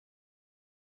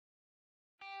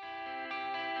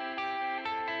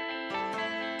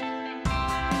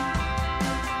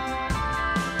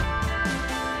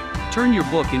Turn your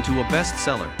book into a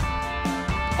bestseller.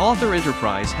 Author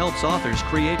Enterprise helps authors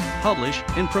create, publish,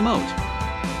 and promote.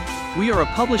 We are a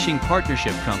publishing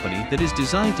partnership company that is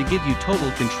designed to give you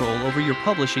total control over your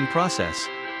publishing process.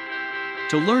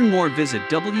 To learn more, visit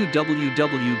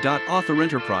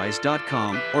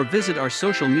www.authorenterprise.com or visit our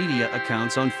social media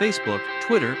accounts on Facebook,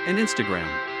 Twitter, and Instagram.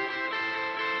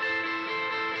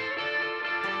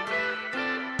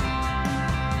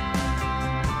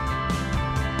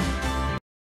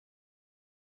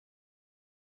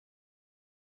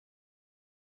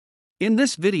 In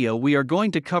this video, we are going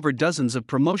to cover dozens of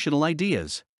promotional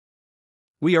ideas.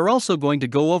 We are also going to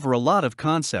go over a lot of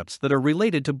concepts that are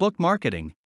related to book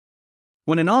marketing.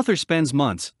 When an author spends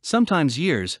months, sometimes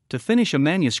years, to finish a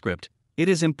manuscript, it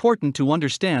is important to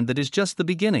understand that is just the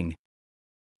beginning.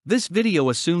 This video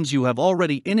assumes you have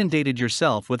already inundated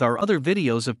yourself with our other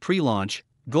videos of pre-launch,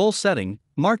 goal setting,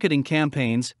 marketing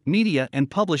campaigns, media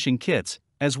and publishing kits,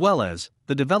 as well as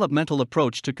the developmental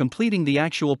approach to completing the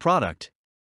actual product.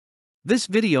 This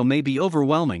video may be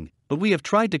overwhelming, but we have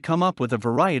tried to come up with a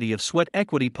variety of sweat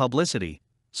equity publicity,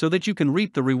 so that you can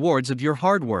reap the rewards of your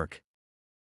hard work.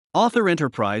 Author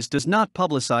Enterprise does not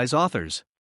publicize authors.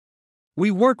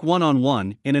 We work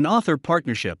one-on-one in an author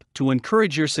partnership to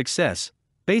encourage your success,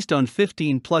 based on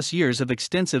 15+ years of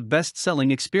extensive best-selling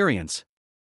experience.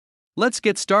 Let's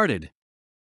get started.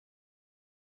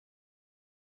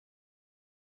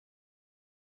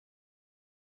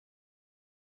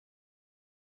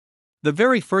 The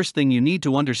very first thing you need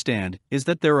to understand is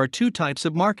that there are two types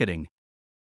of marketing.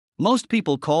 Most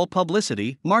people call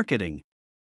publicity marketing.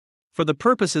 For the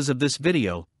purposes of this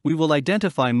video, we will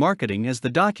identify marketing as the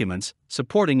documents,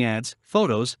 supporting ads,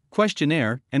 photos,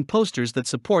 questionnaire, and posters that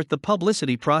support the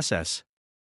publicity process.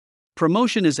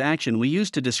 Promotion is action we use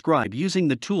to describe using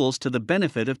the tools to the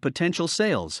benefit of potential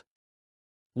sales.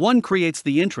 One creates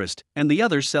the interest, and the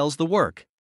other sells the work.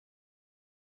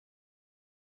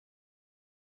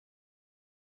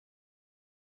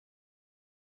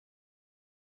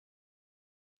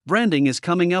 Branding is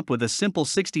coming up with a simple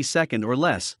 60-second or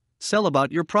less sell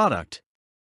about your product.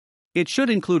 It should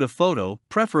include a photo,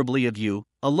 preferably of you,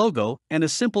 a logo, and a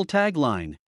simple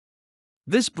tagline.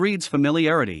 This breeds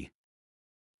familiarity.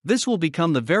 This will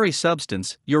become the very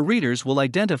substance your readers will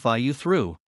identify you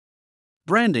through.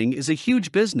 Branding is a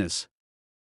huge business.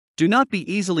 Do not be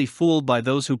easily fooled by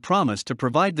those who promise to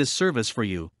provide this service for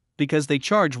you, because they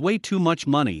charge way too much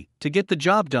money to get the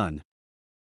job done.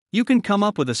 You can come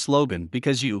up with a slogan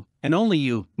because you, and only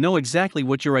you, know exactly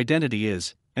what your identity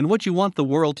is, and what you want the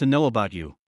world to know about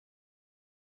you.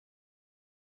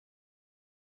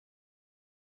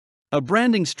 A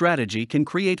branding strategy can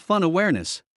create fun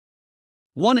awareness.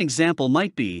 One example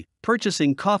might be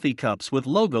purchasing coffee cups with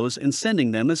logos and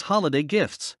sending them as holiday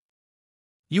gifts.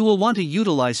 You will want to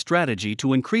utilize strategy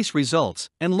to increase results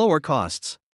and lower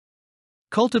costs.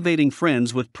 Cultivating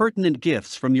friends with pertinent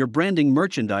gifts from your branding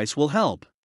merchandise will help.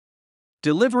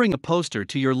 Delivering a poster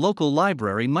to your local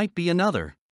library might be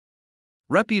another.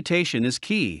 Reputation is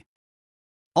key.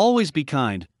 Always be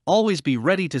kind, always be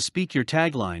ready to speak your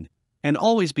tagline, and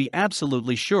always be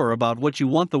absolutely sure about what you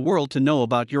want the world to know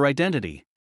about your identity.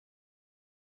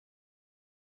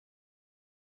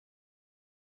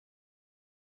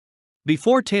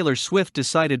 Before Taylor Swift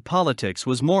decided politics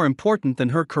was more important than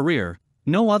her career,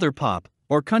 no other pop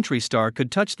or country star could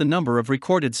touch the number of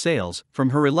recorded sales from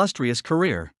her illustrious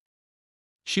career.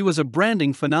 She was a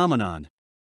branding phenomenon.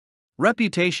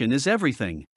 Reputation is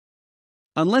everything.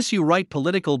 Unless you write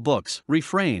political books,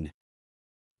 refrain.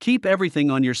 Keep everything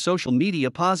on your social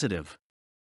media positive.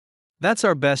 That's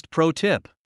our best pro tip.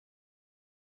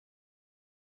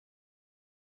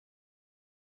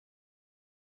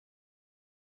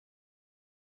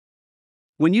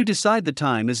 When you decide the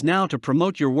time is now to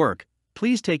promote your work,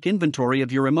 please take inventory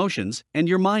of your emotions and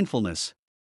your mindfulness.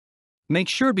 Make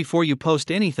sure before you post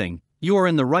anything, you are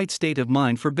in the right state of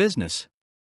mind for business.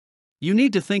 You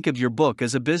need to think of your book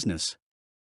as a business.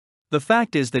 The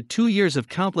fact is that 2 years of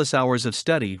countless hours of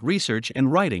study, research,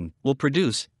 and writing will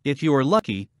produce, if you are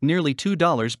lucky, nearly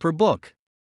 $2 per book.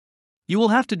 You will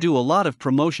have to do a lot of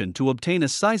promotion to obtain a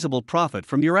sizable profit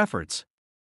from your efforts.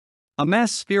 A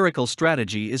mass spherical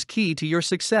strategy is key to your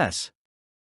success.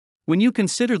 When you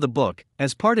consider the book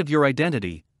as part of your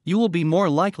identity, you will be more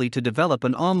likely to develop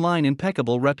an online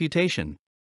impeccable reputation.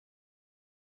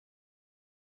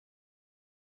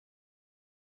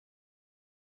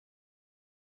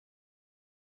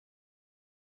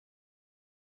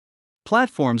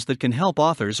 Platforms that can help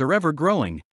authors are ever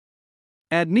growing.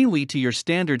 Add MeWe to your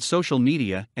standard social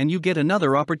media and you get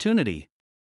another opportunity.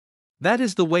 That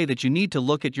is the way that you need to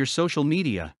look at your social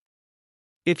media.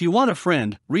 If you want a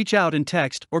friend, reach out and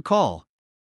text or call.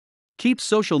 Keep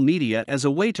social media as a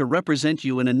way to represent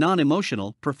you in a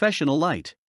non-emotional, professional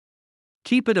light.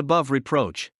 Keep it above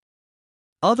reproach.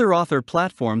 Other author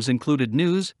platforms included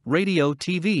news, radio,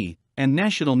 TV, and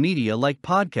national media like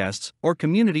podcasts or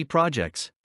community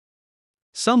projects.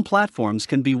 Some platforms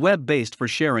can be web-based for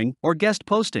sharing or guest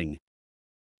posting.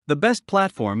 The best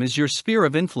platform is your sphere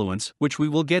of influence, which we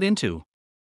will get into.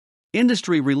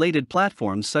 Industry-related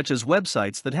platforms such as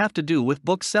websites that have to do with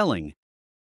book selling.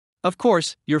 Of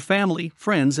course, your family,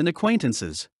 friends, and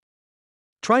acquaintances.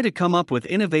 Try to come up with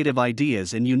innovative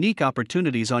ideas and unique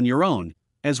opportunities on your own,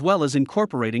 as well as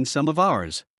incorporating some of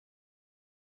ours.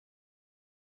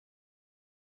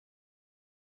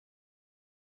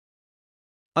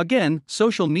 Again,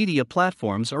 social media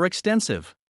platforms are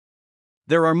extensive.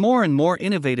 There are more and more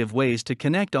innovative ways to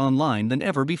connect online than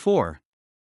ever before.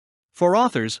 For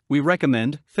authors, we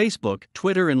recommend Facebook,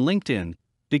 Twitter, and LinkedIn,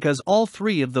 because all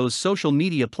three of those social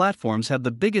media platforms have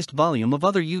the biggest volume of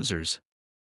other users.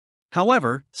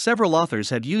 However, several authors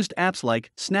have used apps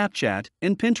like Snapchat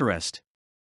and Pinterest.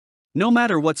 No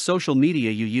matter what social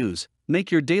media you use,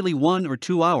 make your daily 1 or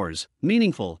 2 hours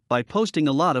meaningful by posting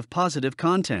a lot of positive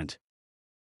content.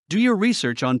 Do your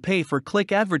research on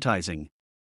pay-per-click advertising.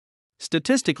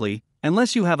 Statistically,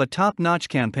 unless you have a top-notch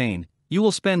campaign, you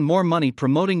will spend more money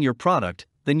promoting your product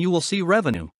than you will see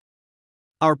revenue.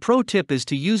 Our pro tip is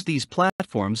to use these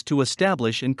platforms to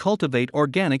establish and cultivate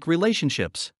organic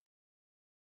relationships.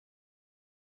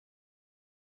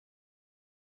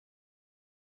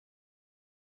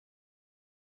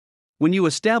 When you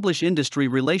establish industry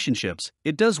relationships,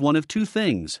 it does one of two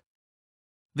things.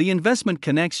 The investment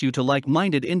connects you to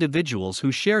like-minded individuals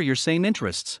who share your same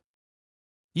interests.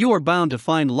 You are bound to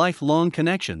find lifelong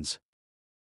connections.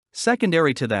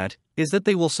 Secondary to that is that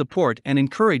they will support and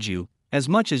encourage you as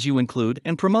much as you include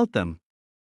and promote them.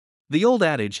 The old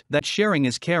adage that sharing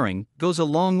is caring goes a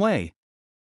long way.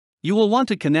 You will want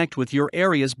to connect with your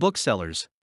area's booksellers.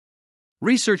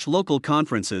 Research local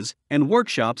conferences and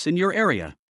workshops in your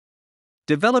area.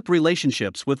 Develop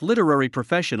relationships with literary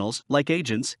professionals like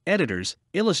agents, editors,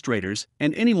 illustrators,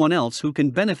 and anyone else who can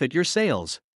benefit your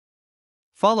sales.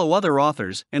 Follow other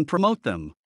authors and promote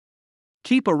them.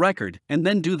 Keep a record and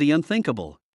then do the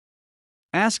unthinkable.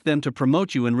 Ask them to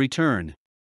promote you in return.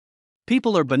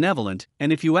 People are benevolent,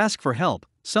 and if you ask for help,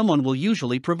 someone will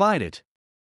usually provide it.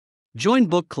 Join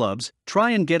book clubs,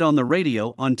 try and get on the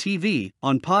radio, on TV,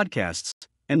 on podcasts,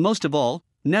 and most of all,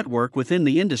 network within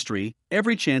the industry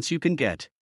every chance you can get.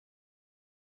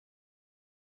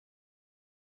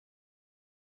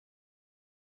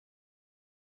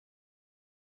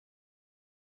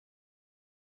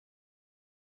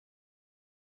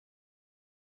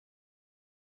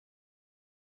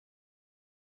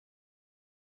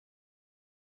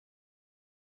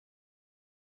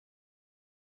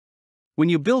 When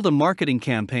you build a marketing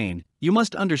campaign, you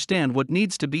must understand what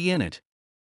needs to be in it.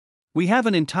 We have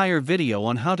an entire video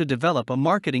on how to develop a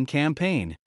marketing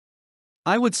campaign.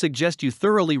 I would suggest you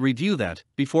thoroughly review that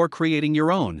before creating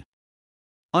your own.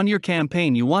 On your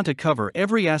campaign, you want to cover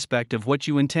every aspect of what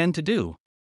you intend to do.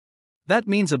 That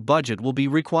means a budget will be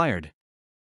required.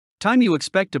 Time you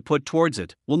expect to put towards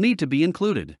it will need to be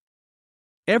included.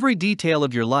 Every detail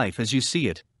of your life as you see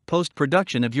it,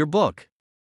 post-production of your book.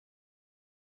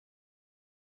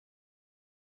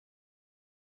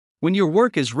 When your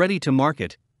work is ready to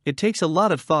market, it takes a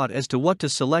lot of thought as to what to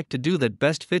select to do that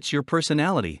best fits your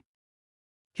personality.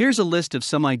 Here's a list of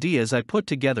some ideas I put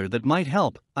together that might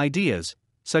help. Ideas,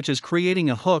 such as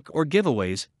creating a hook or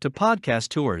giveaways, to podcast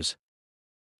tours.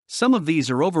 Some of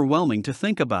these are overwhelming to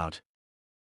think about.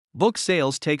 Book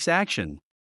sales takes action.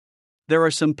 There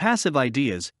are some passive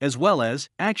ideas as well as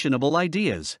actionable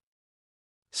ideas.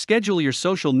 Schedule your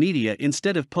social media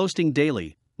instead of posting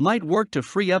daily, might work to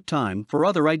free up time for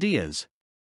other ideas.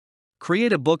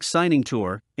 Create a book signing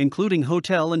tour, including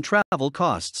hotel and travel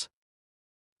costs.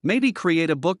 Maybe create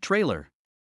a book trailer.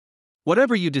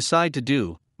 Whatever you decide to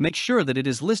do, make sure that it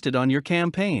is listed on your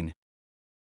campaign.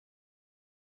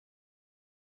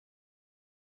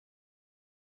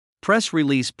 Press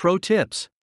release pro tips.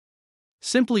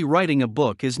 Simply writing a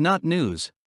book is not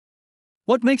news.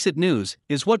 What makes it news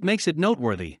is what makes it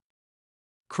noteworthy.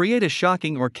 Create a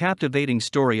shocking or captivating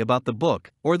story about the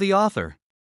book or the author.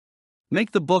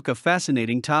 Make the book a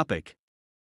fascinating topic.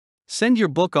 Send your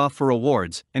book off for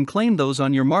awards and claim those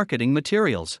on your marketing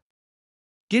materials.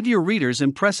 Give your readers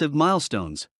impressive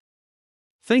milestones.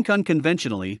 Think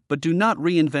unconventionally, but do not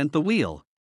reinvent the wheel.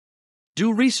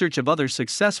 Do research of other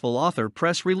successful author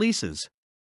press releases.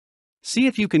 See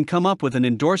if you can come up with an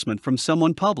endorsement from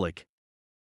someone public.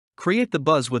 Create the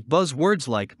buzz with buzzwords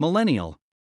like millennial,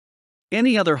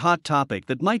 Any other hot topic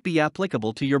that might be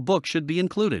applicable to your book should be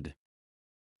included.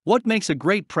 What makes a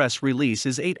great press release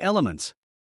is 8 elements.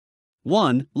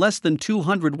 1. Less than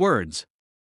 200 words.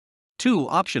 2.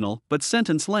 Optional, but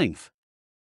sentence length.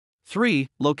 3.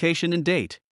 Location and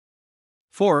date.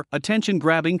 4.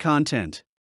 Attention-grabbing content.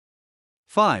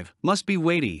 5. Must be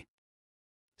weighty.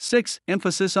 6.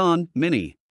 Emphasis on,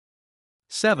 mini.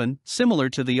 7. Similar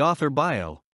to the author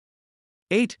bio.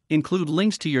 8. Include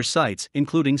links to your sites,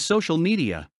 including social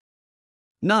media.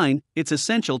 9. It's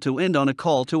essential to end on a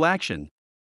call to action.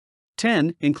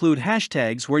 10. Include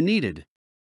hashtags where needed.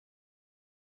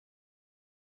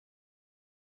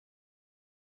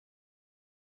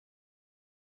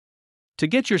 To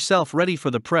get yourself ready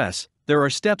for the press, there are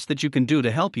steps that you can do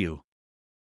to help you.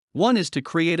 1 is to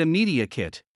create a media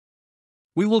kit.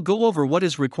 We will go over what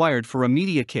is required for a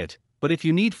media kit, but if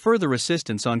you need further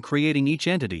assistance on creating each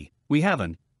entity, we have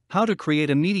an How to Create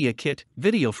a Media Kit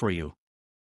video for you.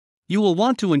 You will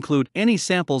want to include any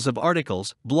samples of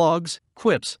articles, blogs,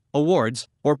 quips, awards,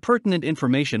 or pertinent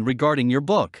information regarding your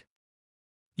book.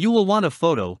 You will want a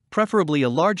photo, preferably a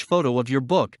large photo of your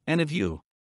book and of you.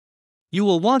 You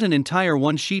will want an entire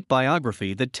one-sheet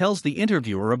biography that tells the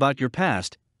interviewer about your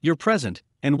past, your present,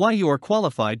 and why you are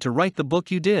qualified to write the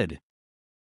book you did.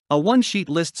 A one-sheet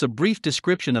lists a brief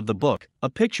description of the book, a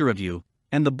picture of you,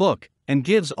 and the book, and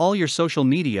gives all your social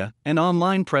media and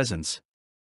online presence.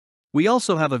 We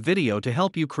also have a video to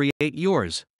help you create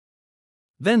yours.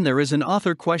 Then there is an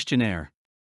author questionnaire.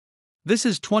 This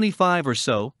is 25 or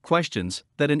so questions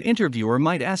that an interviewer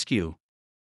might ask you.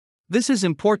 This is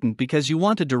important because you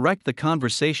want to direct the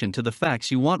conversation to the facts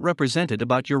you want represented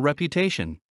about your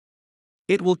reputation.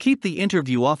 It will keep the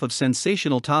interview off of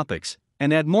sensational topics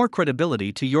and add more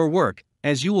credibility to your work,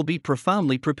 as you will be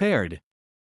profoundly prepared.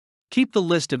 Keep the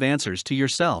list of answers to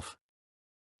yourself.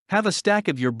 Have a stack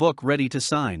of your book ready to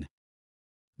sign.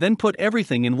 Then put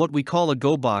everything in what we call a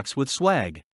go box with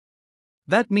swag.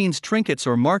 That means trinkets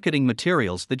or marketing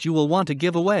materials that you will want to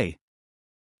give away.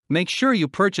 Make sure you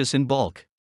purchase in bulk,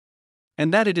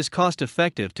 and that it is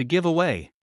cost-effective to give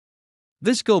away.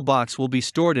 This go box will be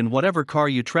stored in whatever car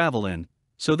you travel in,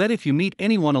 so that if you meet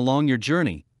anyone along your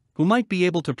journey who might be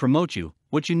able to promote you,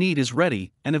 what you need is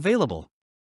ready and available.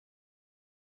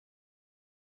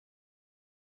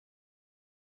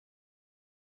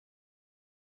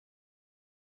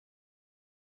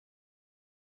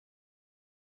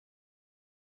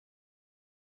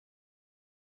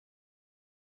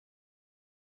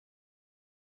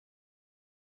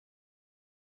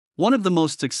 One of the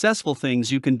most successful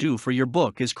things you can do for your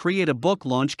book is create a book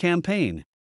launch campaign.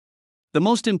 The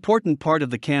most important part of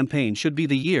the campaign should be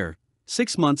the year,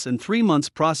 6 months and 3 months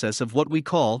process of what we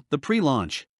call the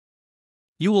pre-launch.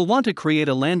 You will want to create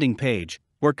a landing page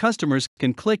where customers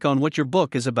can click on what your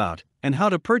book is about and how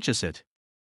to purchase it.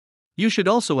 You should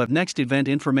also have next event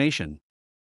information.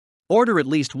 Order at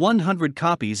least 100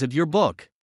 copies of your book.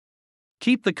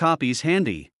 Keep the copies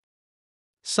handy.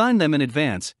 Sign them in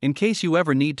advance in case you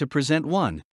ever need to present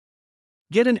one.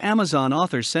 Get an Amazon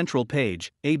Author Central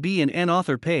page, a B&N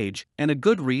Author page, and a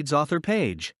Goodreads Author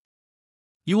page.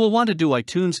 You will want to do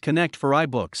iTunes Connect for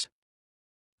iBooks.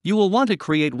 You will want to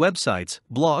create websites,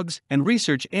 blogs, and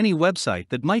research any website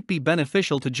that might be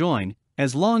beneficial to join,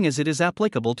 as long as it is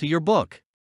applicable to your book.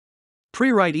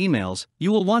 Pre-write emails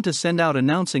you will want to send out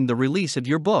announcing the release of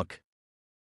your book.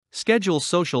 Schedule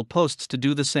social posts to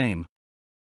do the same.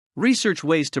 Research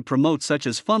ways to promote such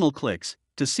as funnel clicks,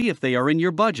 to see if they are in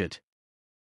your budget.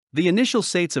 The initial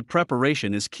states of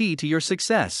preparation is key to your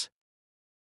success.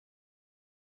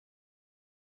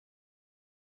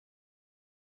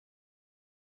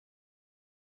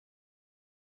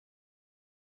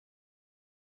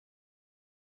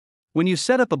 When you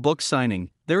set up a book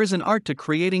signing, there is an art to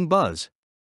creating buzz.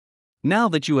 Now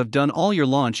that you have done all your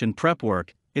launch and prep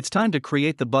work, it's time to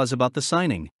create the buzz about the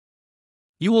signing.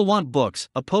 You will want books,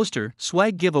 a poster,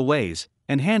 swag giveaways,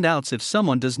 and handouts if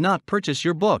someone does not purchase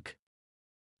your book.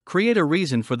 Create a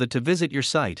reason for them to visit your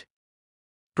site.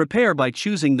 Prepare by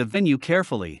choosing the venue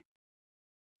carefully.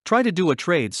 Try to do a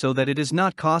trade so that it is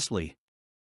not costly.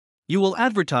 You will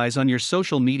advertise on your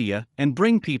social media and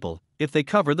bring people, if they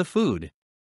cover the food.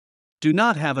 Do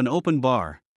not have an open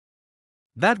bar.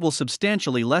 That will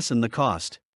substantially lessen the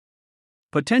cost.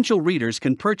 Potential readers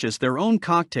can purchase their own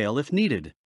cocktail if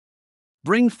needed.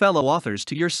 Bring fellow authors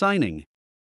to your signing.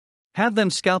 Have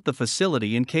them scout the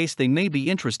facility in case they may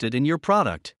be interested in your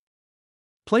product.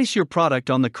 Place your product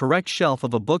on the correct shelf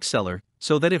of a bookseller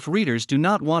so that if readers do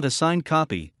not want a signed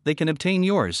copy, they can obtain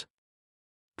yours.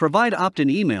 Provide opt-in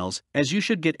emails, as you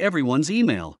should get everyone's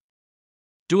email.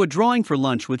 Do a drawing for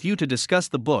lunch with you to discuss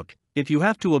the book, if you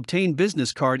have to obtain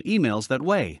business card emails that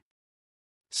way.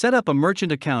 Set up a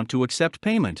merchant account to accept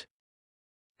payment.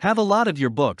 Have a lot of your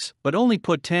books, but only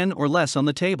put 10 or less on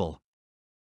the table.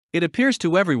 It appears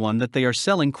to everyone that they are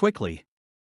selling quickly.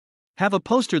 Have a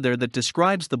poster there that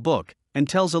describes the book and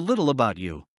tells a little about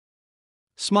you.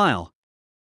 Smile.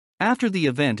 After the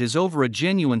event is over, a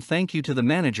genuine thank you to the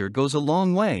manager goes a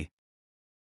long way.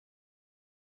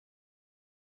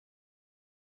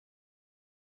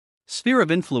 Sphere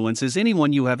of influence is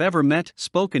anyone you have ever met,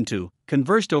 spoken to,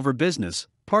 conversed over business,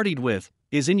 partied with,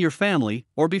 is in your family,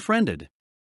 or befriended.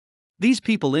 These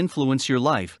people influence your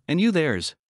life, and you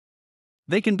theirs.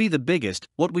 They can be the biggest,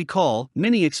 what we call,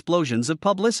 mini explosions of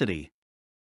publicity.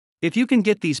 If you can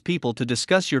get these people to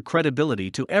discuss your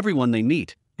credibility to everyone they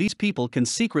meet, these people can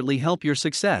secretly help your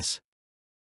success.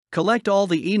 Collect all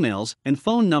the emails and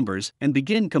phone numbers and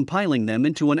begin compiling them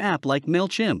into an app like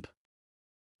MailChimp.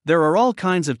 There are all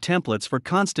kinds of templates for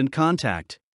constant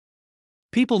contact.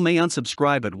 People may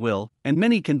unsubscribe at will, and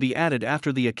many can be added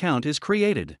after the account is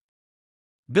created.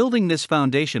 Building this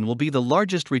foundation will be the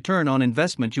largest return on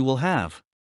investment you will have.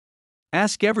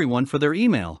 Ask everyone for their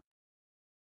email.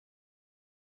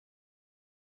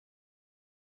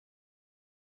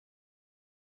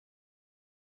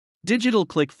 Digital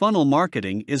ClickFunnels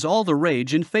marketing is all the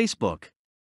rage in Facebook.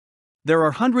 There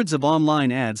are hundreds of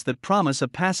online ads that promise a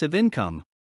passive income.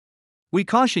 We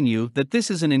caution you that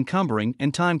this is an encumbering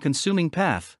and time-consuming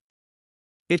path.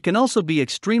 It can also be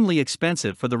extremely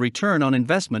expensive for the return on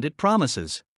investment it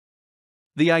promises.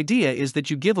 The idea is that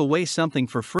you give away something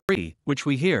for free, which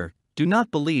we here do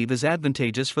not believe is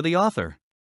advantageous for the author.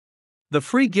 The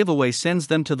free giveaway sends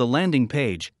them to the landing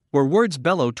page, where words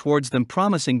bellow towards them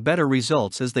promising better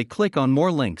results as they click on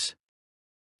more links.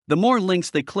 The more links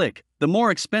they click, the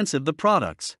more expensive the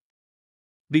products.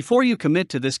 Before you commit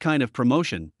to this kind of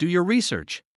promotion, do your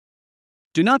research.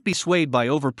 Do not be swayed by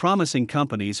over-promising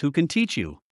companies who can teach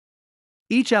you.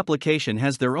 Each application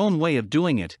has their own way of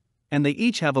doing it, and they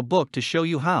each have a book to show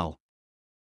you how.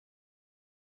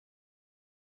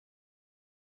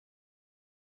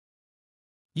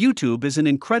 YouTube is an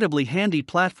incredibly handy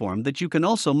platform that you can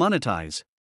also monetize.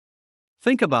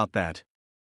 Think about that.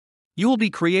 You will be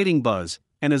creating buzz,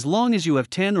 and as long as you have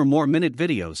 10 or more minute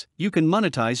videos, you can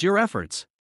monetize your efforts.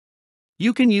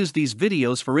 You can use these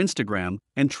videos for Instagram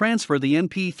and transfer the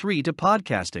MP3 to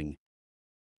podcasting.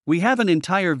 We have an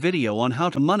entire video on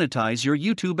how to monetize your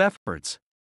YouTube efforts.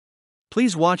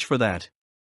 Please watch for that.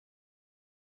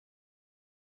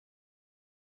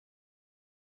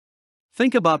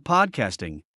 Think about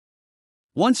podcasting.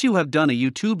 Once you have done a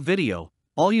YouTube video,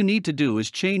 all you need to do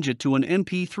is change it to an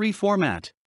MP3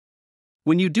 format.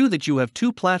 When you do that, you have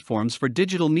two platforms for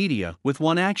digital media with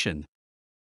one action.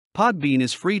 Podbean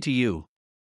is free to you.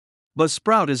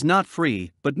 Buzzsprout is not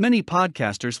free, but many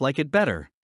podcasters like it better.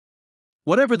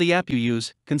 Whatever the app you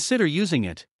use, consider using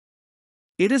it.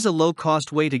 It is a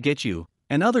low-cost way to get you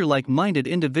and other like-minded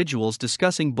individuals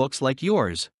discussing books like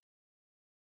yours.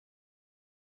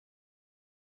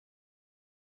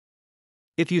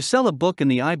 If you sell a book in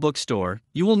the iBook store,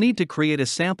 you will need to create a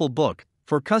sample book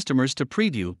for customers to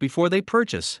preview before they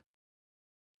purchase.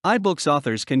 iBooks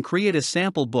authors can create a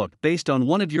sample book based on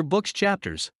one of your book's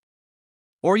chapters.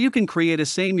 Or you can create a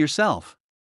same yourself.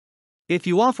 If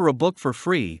you offer a book for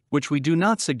free, which we do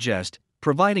not suggest,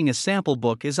 providing a sample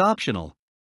book is optional.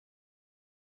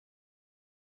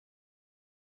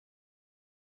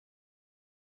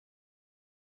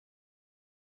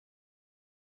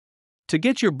 To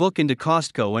get your book into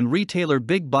Costco and retailer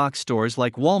big box stores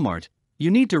like Walmart, you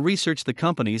need to research the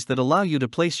companies that allow you to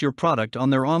place your product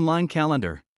on their online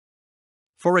calendar.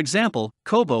 For example,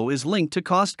 Kobo is linked to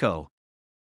Costco.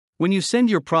 When you send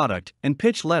your product and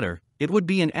pitch letter, it would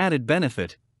be an added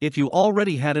benefit if you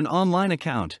already had an online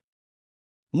account.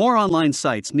 More online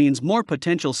sites means more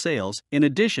potential sales in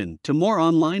addition to more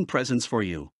online presence for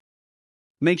you.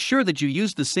 Make sure that you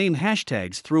use the same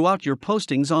hashtags throughout your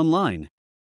postings online.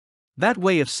 That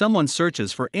way, if someone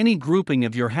searches for any grouping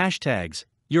of your hashtags,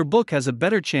 your book has a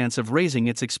better chance of raising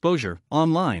its exposure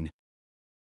online.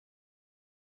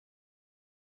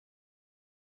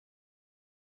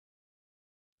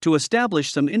 To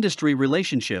establish some industry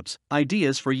relationships,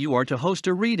 ideas for you are to host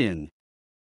a read-in.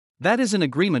 That is an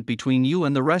agreement between you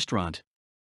and the restaurant.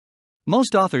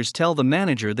 Most authors tell the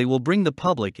manager they will bring the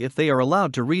public if they are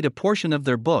allowed to read a portion of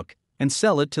their book and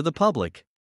sell it to the public.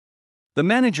 The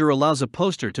manager allows a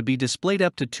poster to be displayed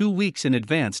up to 2 weeks in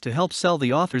advance to help sell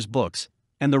the author's books,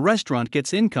 and the restaurant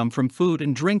gets income from food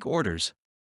and drink orders.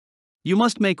 You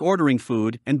must make ordering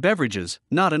food and beverages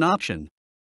not an option.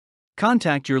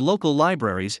 Contact your local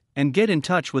libraries and get in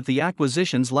touch with the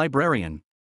acquisitions librarian.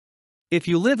 If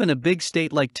you live in a big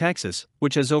state like Texas,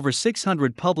 which has over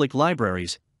 600 public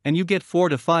libraries, and you get $4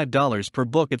 to $5 per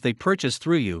book if they purchase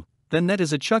through you, then that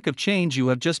is a chunk of change you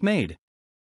have just made.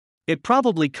 It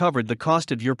probably covered the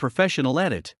cost of your professional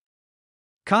edit.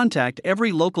 Contact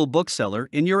every local bookseller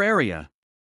in your area.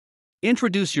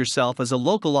 Introduce yourself as a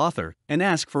local author and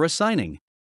ask for a signing.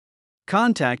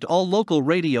 Contact all local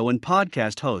radio and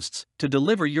podcast hosts to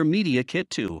deliver your media kit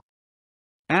to.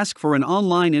 Ask for an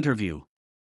online interview.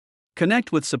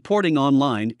 Connect with supporting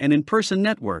online and in-person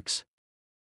networks.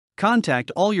 Contact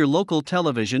all your local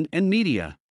television and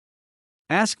media.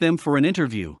 Ask them for an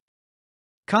interview.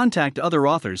 Contact other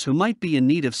authors who might be in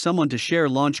need of someone to share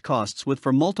launch costs with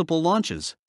for multiple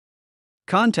launches.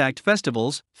 Contact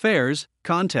festivals, fairs,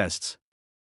 contests.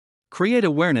 Create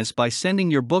awareness by sending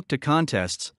your book to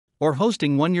contests or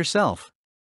hosting one yourself.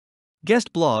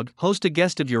 Guest blog, host a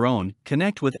guest of your own,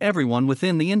 connect with everyone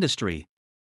within the industry.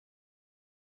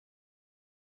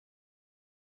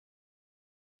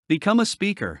 Become a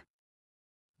speaker.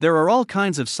 There are all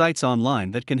kinds of sites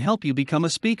online that can help you become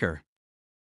a speaker.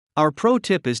 Our pro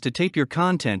tip is to tape your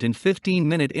content in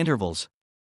 15-minute intervals.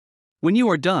 When you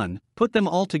are done, put them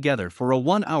all together for a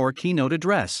 1-hour keynote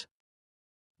address.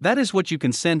 That is what you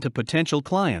can send to potential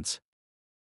clients.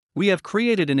 We have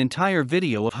created an entire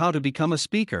video of how to become a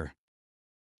speaker.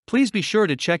 Please be sure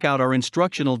to check out our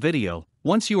instructional video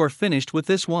once you are finished with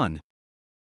this one.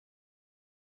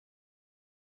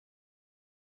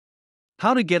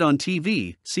 How to get on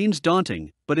TV seems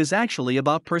daunting, but is actually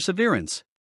about perseverance.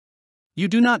 You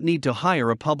do not need to hire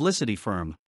a publicity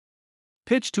firm.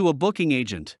 Pitch to a booking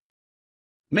agent.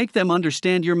 Make them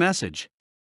understand your message.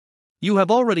 You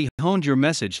have already honed your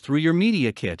message through your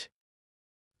media kit.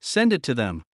 Send it to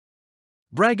them.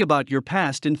 Brag about your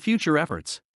past and future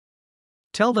efforts.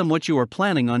 Tell them what you are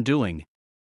planning on doing.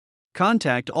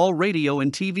 Contact all radio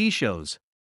and TV shows.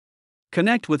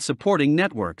 Connect with supporting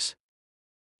networks.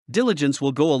 Diligence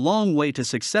will go a long way to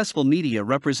successful media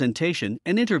representation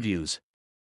and interviews.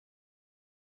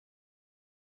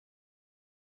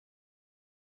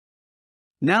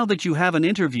 Now that you have an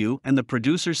interview and the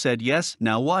producer said yes,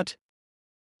 now what?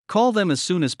 Call them as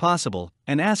soon as possible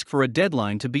and ask for a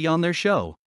deadline to be on their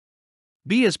show.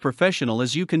 Be as professional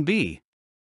as you can be.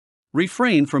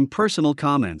 Refrain from personal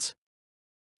comments.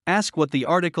 Ask what the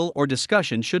article or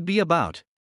discussion should be about.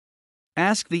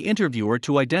 Ask the interviewer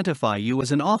to identify you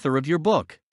as an author of your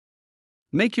book.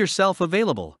 Make yourself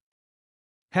available.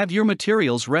 Have your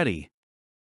materials ready.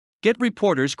 Get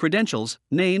reporters' credentials,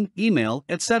 name, email,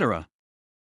 etc.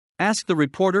 Ask the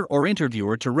reporter or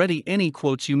interviewer to ready any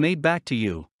quotes you made back to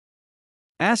you.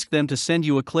 Ask them to send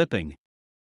you a clipping.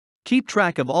 Keep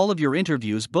track of all of your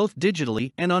interviews both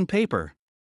digitally and on paper.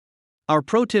 Our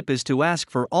pro tip is to ask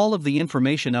for all of the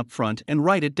information up front and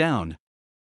write it down.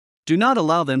 Do not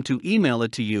allow them to email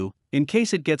it to you, in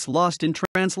case it gets lost in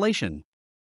translation.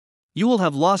 You will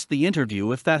have lost the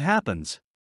interview if that happens.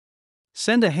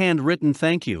 Send a handwritten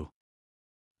thank you.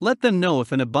 Let them know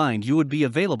if in a bind you would be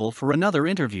available for another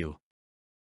interview.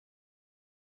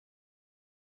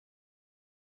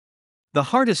 The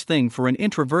hardest thing for an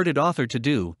introverted author to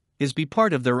do is be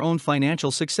part of their own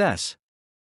financial success.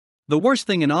 The worst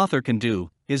thing an author can do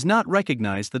is not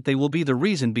recognize that they will be the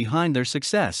reason behind their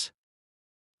success.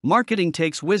 Marketing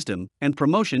takes wisdom, and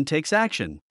promotion takes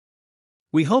action.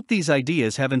 We hope these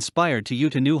ideas have inspired you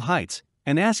to new heights,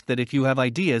 and ask that if you have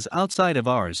ideas outside of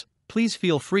ours, please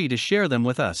feel free to share them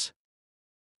with us.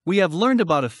 We have learned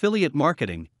about affiliate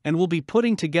marketing and will be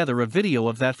putting together a video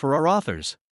of that for our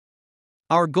authors.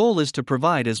 Our goal is to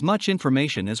provide as much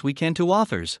information as we can to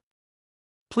authors.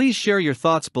 Please share your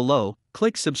thoughts below,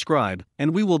 click subscribe,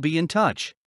 and we will be in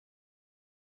touch.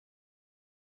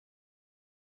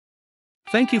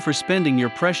 Thank you for spending your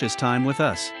precious time with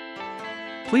us.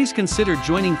 Please consider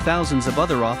joining thousands of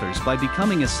other authors by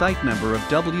becoming a site member of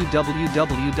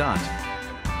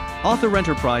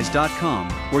www.authorenterprise.com,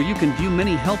 where you can view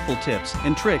many helpful tips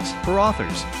and tricks for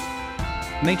authors.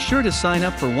 Make sure to sign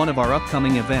up for one of our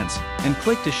upcoming events and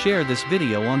click to share this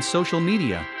video on social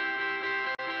media.